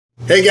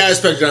Hey guys,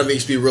 Patrick John of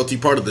XP Realty,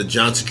 part of the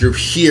Johnson Group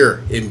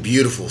here in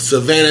beautiful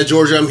Savannah,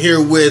 Georgia. I'm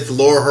here with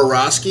Laura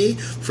Horosky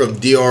from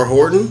DR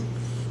Horton.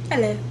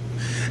 Hello.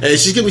 And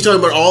she's going to be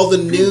talking about all the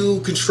new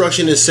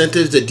construction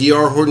incentives that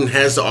DR Horton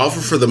has to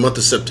offer for the month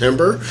of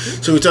September.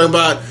 So we're talking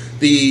about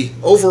the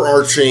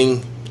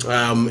overarching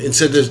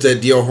incentives that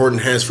DR Horton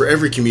has for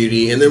every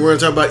community, and then we're going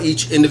to talk about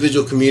each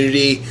individual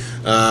community,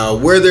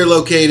 where they're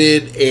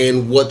located,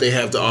 and what they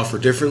have to offer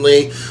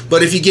differently.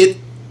 But if you get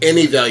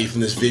any value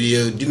from this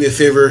video, do me a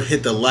favor,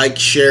 hit the like,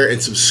 share,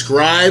 and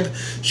subscribe.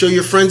 Show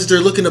your friends that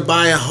they're looking to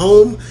buy a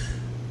home.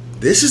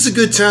 This is a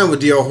good time with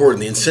DR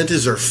Horton. The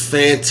incentives are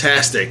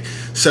fantastic.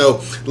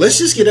 So let's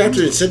just get after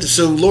the incentives.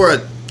 So Laura,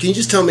 can you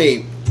just tell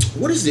me,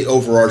 what is the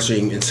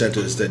overarching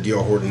incentives that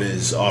DR Horton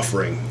is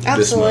offering this month?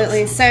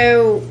 Absolutely.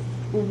 So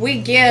we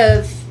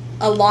give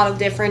a lot of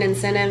different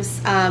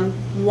incentives.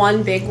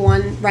 One big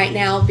one right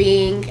now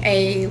being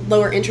a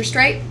lower interest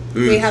rate.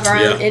 We have our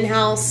own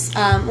in-house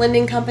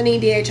lending company,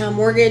 DHI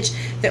Mortgage,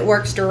 that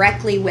works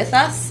directly with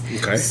us.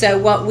 Okay. So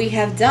what we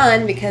have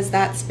done, because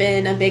that's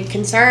been a big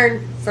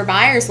concern for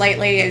buyers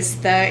lately, is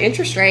the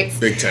interest rates.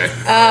 Big time.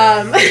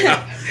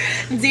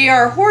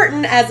 DR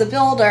Horton, as a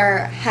builder,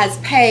 has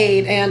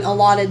paid and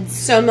allotted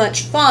so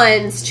much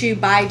funds to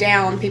buy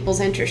down people's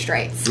interest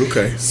rates.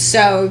 Okay.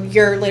 So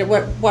you're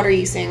what are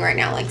you seeing right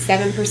now? Like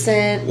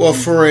 7%? Well,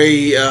 for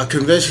a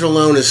conventional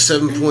loan is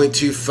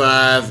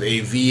 7.25, a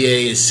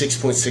VA is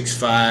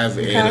 6.65,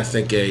 and I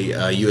think a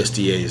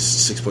USDA is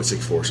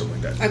 6.64,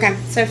 something like that. Okay.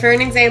 So for an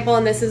example,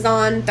 and this is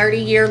on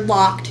 30-year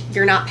locked,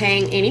 you're not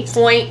paying any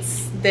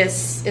points.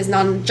 This is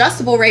not an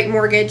adjustable rate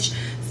mortgage.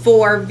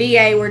 For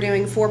VA, we're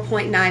doing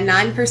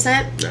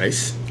 4.99%.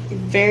 Nice.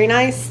 Very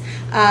nice.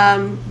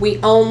 We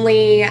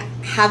only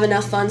have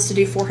enough funds to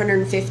do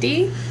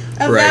 450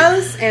 of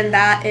those, and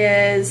that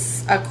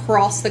is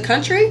across the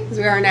country because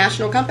we are a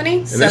national company.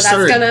 And so that's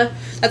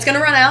gonna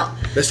run out.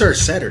 That started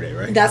Saturday,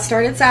 right? That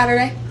started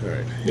Saturday. All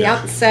right.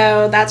 Yep.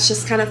 So that's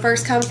just kind of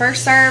first come,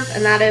 first serve,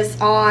 and that is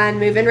on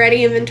move-in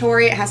ready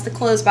inventory. It has to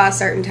close by a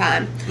certain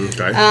time.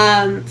 Okay.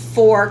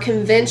 For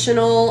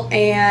conventional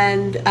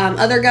and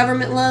other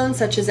government loans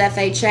such as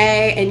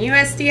FHA and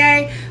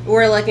USDA,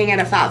 we're looking at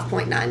a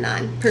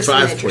 5.99%.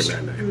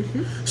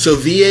 5.99. So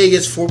VA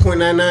gets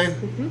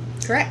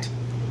 4.99. Correct.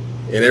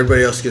 And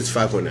everybody else gets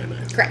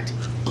 5.99. Correct.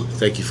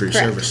 Thank you for your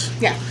service.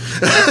 Yeah.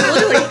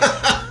 Absolutely.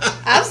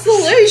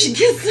 Absolutely, you should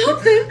get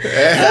something.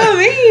 I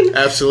mean,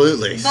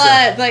 absolutely.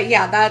 But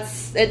yeah,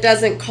 it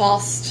doesn't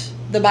cost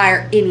the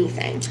buyer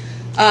anything.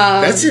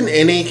 That's in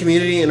any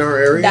community in our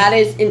area? That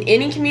is in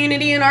any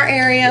community in our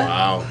area.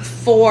 Wow.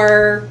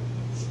 For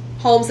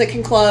homes that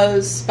can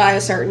close by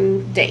a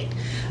certain date.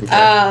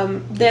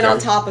 Okay. Then on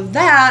top of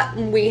that,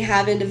 we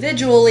have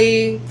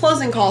individually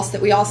closing costs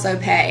that we also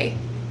pay,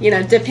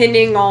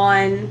 depending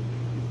on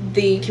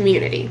the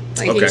community.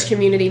 Like each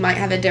community might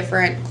have a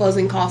different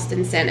closing cost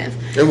incentive.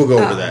 And we'll go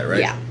over that, right?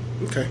 Yeah.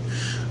 Okay.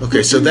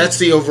 Okay, so that's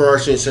the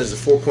overarching. It says the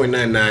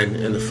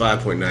 4.99 and the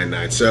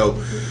 5.99. So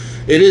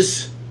it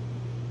is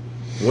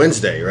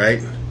Wednesday,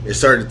 right? It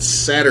started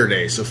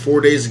Saturday, so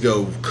 4 days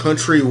ago,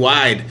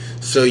 countrywide.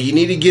 So you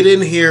need to get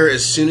in here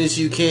as soon as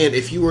you can.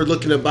 If you were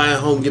looking to buy a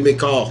home, give me a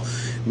call.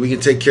 We can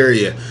take care of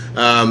you.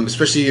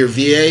 Especially your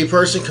VA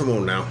person. Come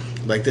on now.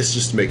 Like, this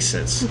just makes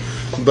sense.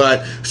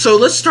 But so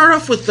let's start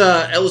off with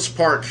Ellis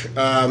Park.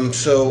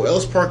 So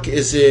Ellis Park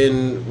is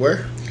in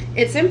where?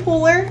 It's in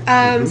Pooler,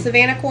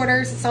 Savannah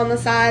quarters. It's on the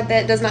side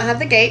that does not have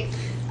the gate.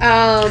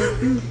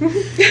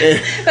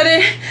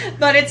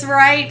 But it's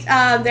right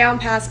down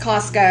past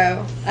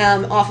Costco,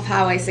 off of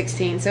Highway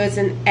 16. So it's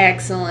an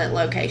excellent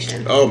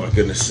location. Oh my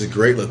goodness, it's a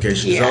great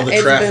location. Yeah, all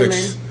the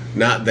traffic's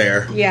not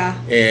there. Yeah.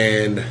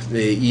 And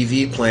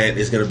the EV plant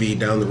is going to be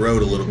down the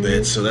road a little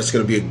bit, so that's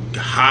going to be a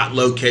hot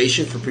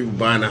location for people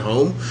buying a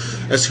home.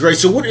 That's great.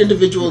 So what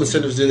individual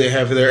incentives do they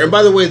have there? And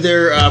by the way,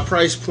 their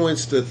price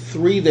points, the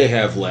three they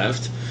have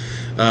left,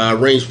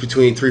 range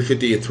between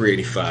 $350 and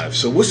 $385.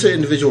 So what's the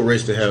individual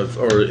rates they have,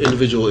 or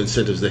individual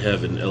incentives they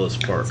have in Ellis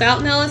Park? So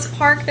out in Ellis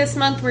Park this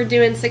month, we're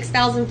doing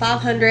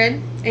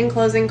 $6,500 in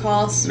closing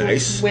costs.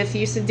 Nice. With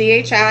use of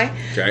DHI.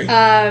 Okay.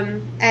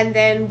 And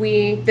then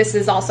this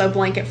is also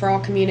blanket for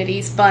all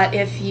communities, but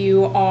if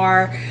you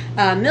are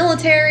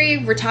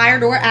military,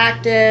 retired or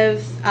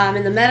active,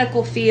 in the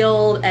medical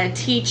field, a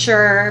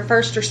teacher,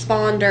 first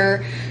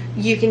responder,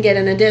 you can get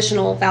an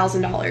additional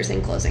 $1,000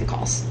 in closing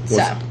costs.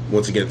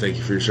 Once again, thank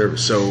you for your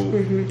service. So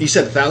you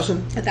said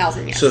 1,000?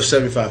 1,000, yes. So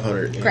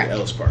 7,500 in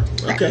Ellis Park.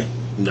 Correct. Okay,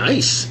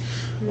 nice.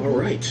 All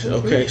right.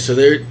 Okay, so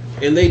they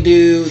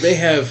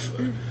have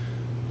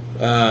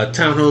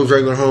townhomes,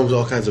 regular homes,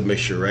 all kinds of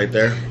mixture right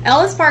there.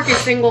 Ellis Park is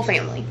single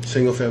family.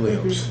 Single family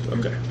homes.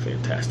 Okay,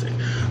 fantastic.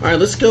 All right,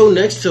 let's go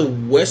next to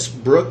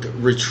Westbrook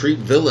Retreat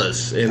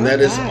Villas, and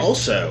that is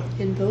also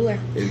in Pooler.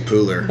 In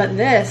Pooler. But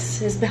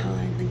this is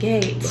behind the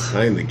gates.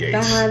 Behind the gates.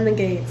 Behind the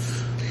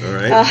gates. All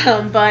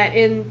right. But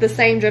in the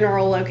same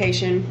general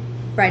location,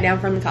 right down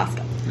from the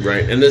Costco.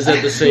 Right, and is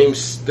that the same?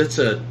 That's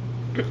a.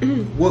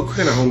 What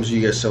kind of homes are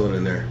you guys selling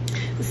in there?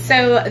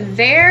 So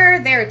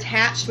they're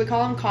attached. We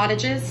call them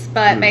cottages,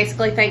 but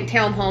basically think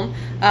townhome,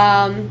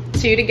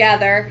 two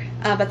together.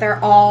 But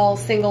they're all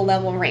single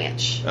level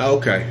ranch.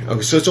 Okay.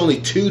 So it's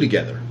only two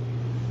together.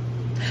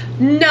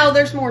 No,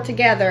 there's more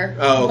together.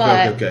 Oh,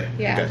 but okay.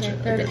 Yeah, I gotcha.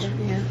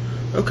 Yeah.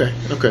 Okay,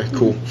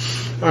 cool.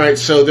 All right,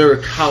 so there are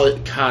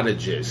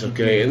cottages,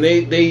 okay, and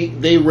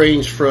they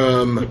range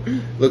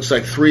from looks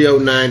like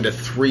 309 to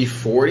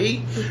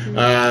 340.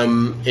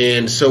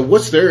 And so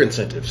what's their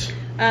incentives?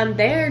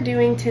 They're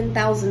doing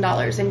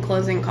 $10,000 in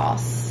closing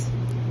costs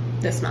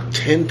this month.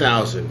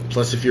 10,000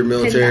 plus if you're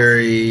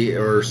military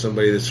or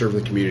somebody that's serving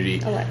the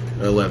community,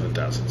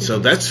 11,000. So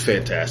that's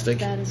fantastic.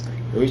 That is great.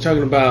 And we're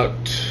talking about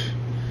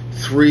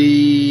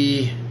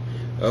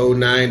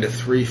 309 to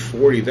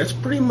 340. That's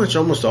pretty much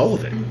almost all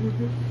of it.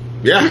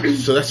 Yeah,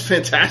 so that's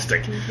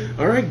fantastic.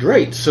 All right,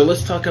 great. So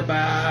let's talk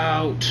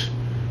about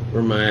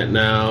where am I at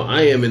now?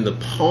 I am in the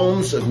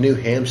Palms of New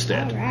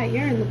Hampstead. All right,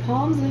 you're in the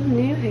Palms of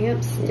New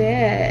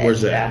Hampstead.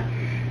 Where's that?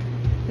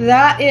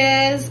 That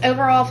is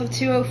over off of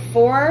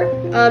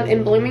 204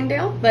 in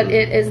Bloomingdale, but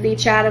it is the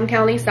Chatham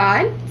County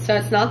side, so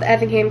it's not the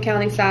Effingham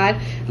County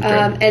side.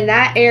 And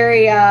that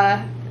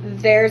area,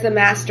 there's a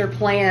master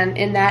plan.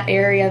 In that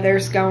area,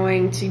 there's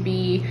going to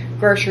be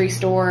grocery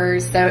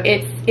stores, so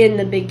it's in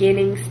the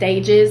beginning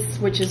stages,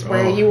 which is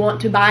where you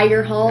want to buy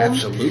your home.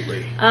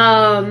 Absolutely.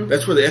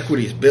 That's where the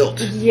equity is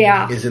built.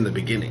 Yeah, is in the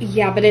beginning.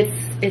 Yeah, but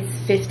it's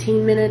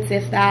 15 minutes,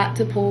 if that,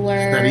 to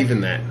Pooler. It's not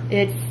even that.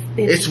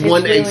 It's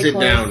one really exit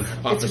close. down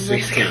off it's of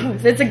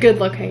 16. It's a good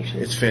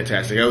location. It's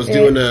fantastic. I was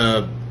doing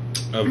a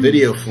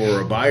video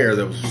for a buyer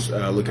that was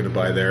looking to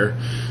buy there.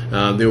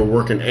 They were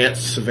working at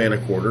Savannah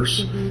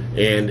quarters,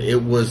 and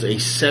it was a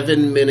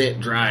 7-minute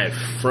drive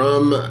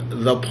from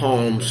the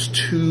Palms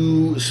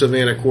to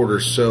Savannah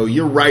quarters. So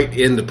you're right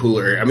in the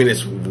Pooler area. I mean,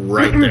 it's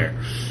right there.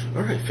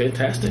 All right,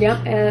 fantastic.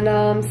 Yep,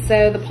 and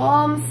so the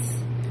Palms,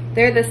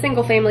 they're the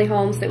single-family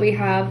homes that we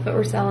have that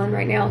we're selling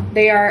right now.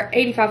 They are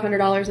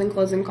 $8,500 in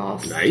closing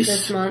costs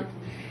this month.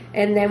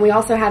 And then we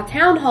also have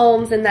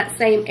townhomes in that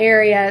same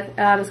area.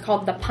 It's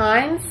called the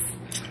Pines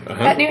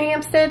at New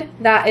Hampstead.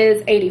 That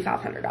is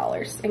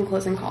 $8,500 in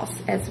closing costs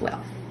as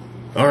well.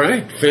 All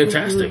right,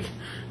 fantastic.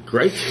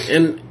 Great.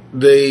 And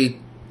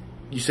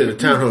you said the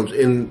townhomes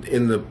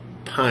in the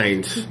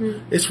Pines,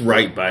 it's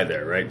right by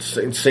there, right?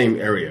 Same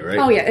area, right?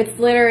 Oh, yeah. It's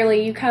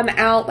literally, you come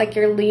out like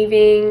you're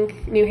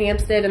leaving New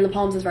Hampstead, and the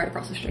Palms is right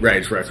across the street. Right,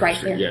 it's right across the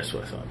street. There. Yes,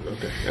 what I thought.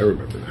 Okay, I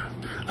remember now.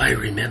 I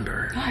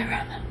remember.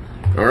 I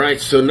All right,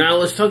 so now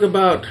let's talk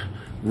about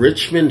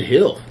Richmond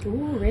Hill.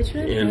 Ooh,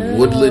 Richmond Hill. And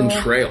Woodland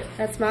Trail.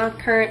 That's my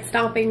current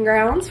stomping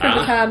grounds for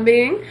the time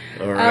being.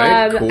 All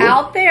right, cool.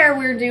 Out there,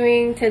 we're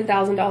doing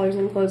 $10,000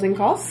 in closing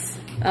costs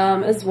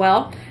as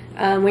well.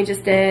 We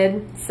just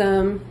did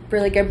some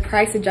really good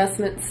price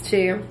adjustments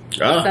too.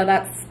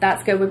 So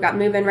that's good. We've got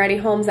move-in ready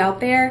homes out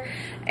there.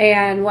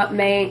 And what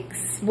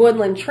makes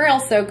Woodland Trail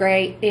so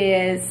great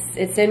is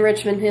it's in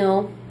Richmond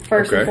Hill,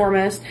 first and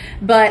foremost.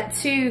 But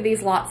two,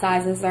 these lot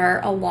sizes are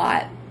a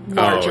lot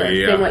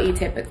larger than what you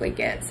typically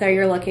get. So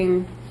you're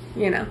looking,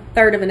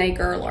 third of an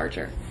acre or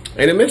larger.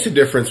 And it makes a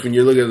difference when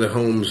you're looking at the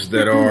homes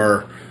that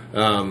are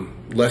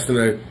less than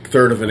a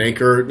third of an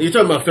acre. You're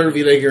talking about a third of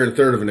an acre and a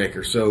third of an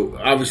acre. So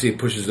obviously it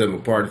pushes them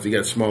apart. If you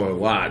got smaller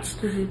lots,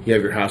 you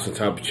have your house on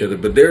top of each other.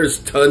 But there's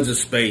tons of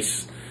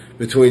space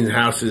between the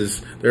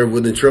houses there in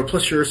Woodland Trail.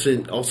 Plus you're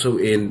also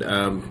in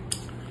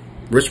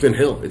Richmond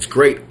Hill. It's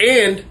great.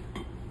 And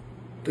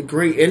the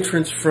great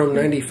entrance from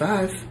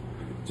 95.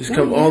 Just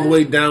come all the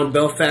way down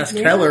Belfast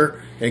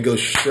Keller and go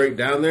straight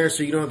down there.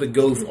 So you don't have to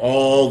go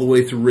all the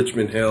way through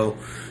Richmond Hill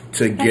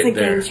to get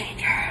there. That's a game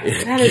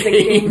changer. That is a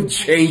game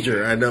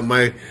changer. I know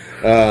my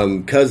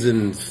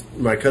cousin's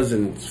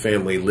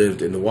family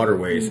lived in the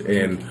waterways,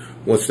 and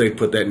once they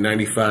put that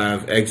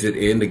 95 exit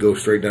in to go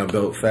straight down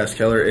Belfast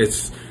Keller,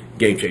 it's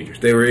game changers.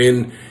 They were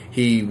in.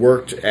 He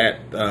worked at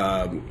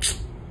what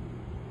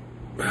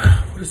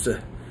is the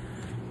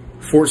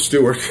Fort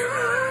Stewart.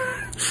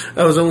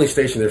 I was only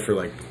stationed there for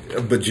like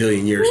a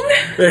bajillion years.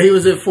 He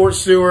was at Fort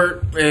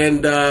Stewart,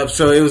 and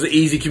so it was an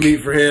easy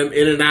commute for him,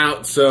 in and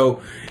out.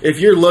 So if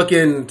you're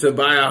looking to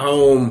buy a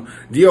home,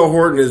 DR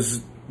Horton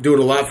is doing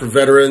a lot for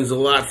veterans, a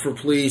lot for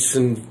police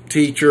and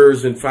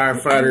teachers and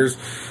firefighters,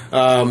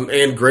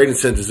 and great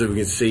incentives that we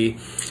can see.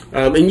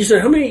 And you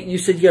said you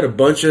said you got a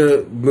bunch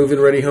of move-in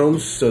ready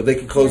homes, so they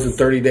could close in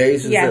 30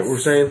 days. Is that what we're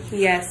saying?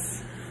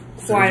 Yes,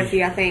 quite a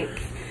few. I think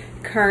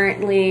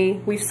currently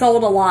we've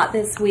sold a lot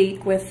this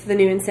week with the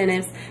new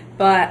incentives,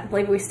 but I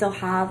believe we still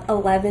have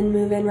 11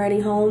 move-in ready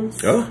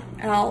homes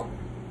out.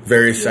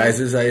 Various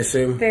sizes, I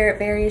assume?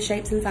 Various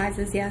shapes and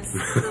sizes, yes.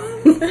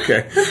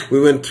 Okay. We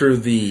went through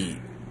the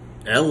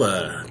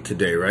Ella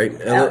today, right?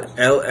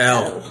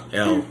 L.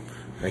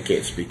 I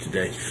can't speak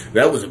today.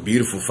 That was a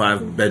beautiful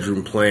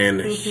 5-bedroom plan,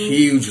 a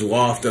huge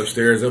loft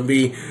upstairs. I'll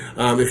be,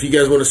 if you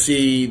guys want to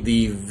see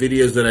the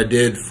videos that I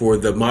did for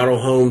the model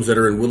homes that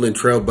are in Woodland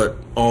Trail, but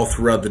all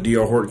throughout the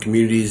DR Horton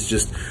communities,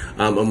 just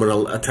I'm going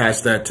to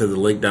attach that to the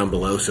link down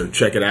below, so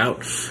check it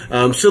out.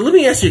 So let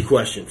me ask you a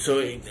question.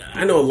 So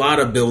I know a lot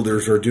of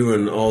builders are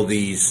doing all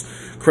these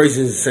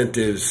crazy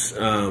incentives.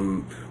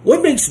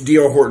 What makes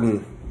DR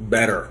Horton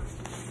better?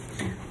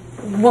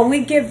 Well,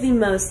 we give the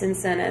most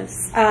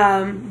incentives,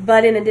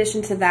 but in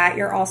addition to that,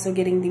 you're also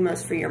getting the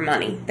most for your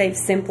money. They've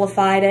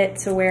simplified it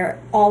to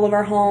where all of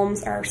our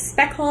homes are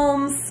spec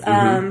homes,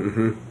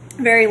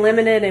 very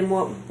limited in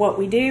what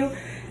we do,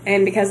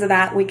 and because of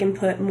that, we can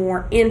put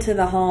more into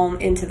the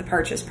home, into the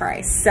purchase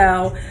price.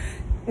 So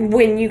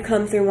when you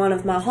come through one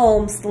of my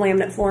homes, the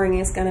laminate flooring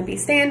is going to be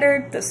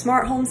standard. The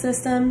smart home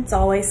system, it's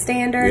always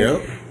standard.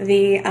 Yep.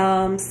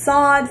 The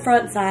sod,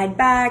 front, side,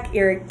 back,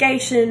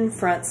 irrigation,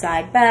 front,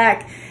 side,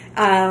 back,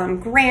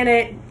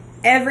 granite,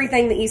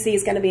 everything that you see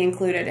is going to be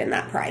included in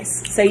that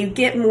price. So you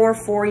get more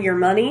for your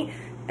money,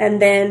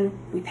 and then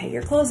we pay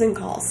your closing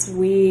costs.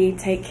 We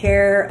take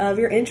care of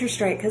your interest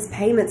rate because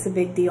payment's a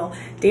big deal.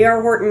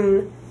 DR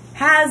Horton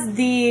has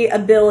the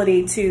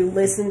ability to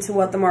listen to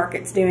what the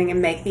market's doing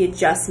and make the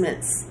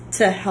adjustments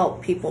to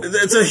help people.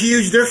 That's a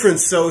huge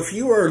difference. So if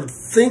you are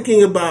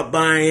thinking about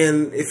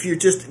buying, if you're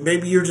just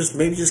maybe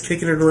just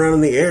kicking it around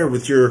in the air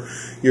with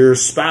your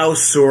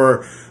spouse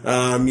or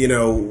you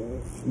know,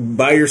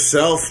 by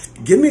yourself,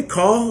 give me a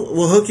call.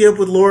 We'll hook you up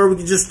with Laura. We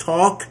can just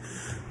talk,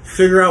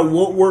 figure out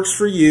what works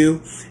for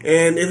you,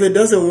 and if it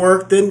doesn't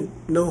work, then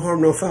no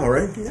harm, no foul,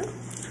 right? No.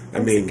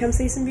 Come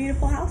see some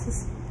beautiful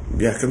houses.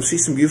 Yeah, come see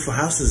some beautiful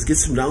houses. Get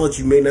some knowledge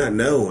you may not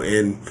know,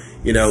 and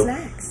you know,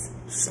 snacks.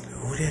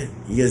 Oh, yeah.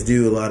 You guys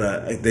do a lot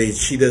of.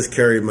 She does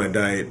carry my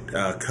diet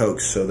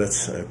Cokes, so I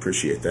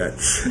appreciate that.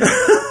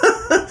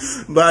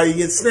 But you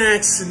get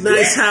snacks,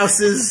 nice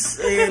houses,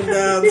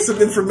 and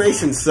some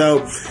information.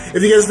 So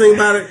if you guys think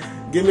about it,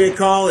 give me a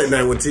call at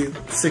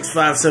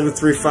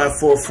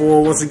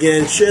 912-657-3544. Once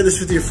again, share this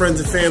with your friends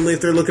and family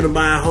if they're looking to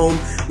buy a home.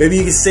 Maybe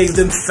you can save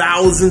them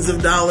thousands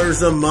of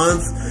dollars a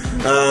month,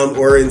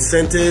 or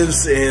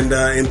incentives and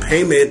in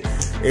payment,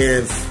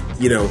 and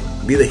you know,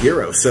 be the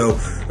hero. So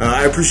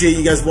I appreciate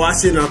you guys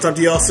watching, and I'll talk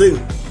to you all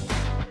soon.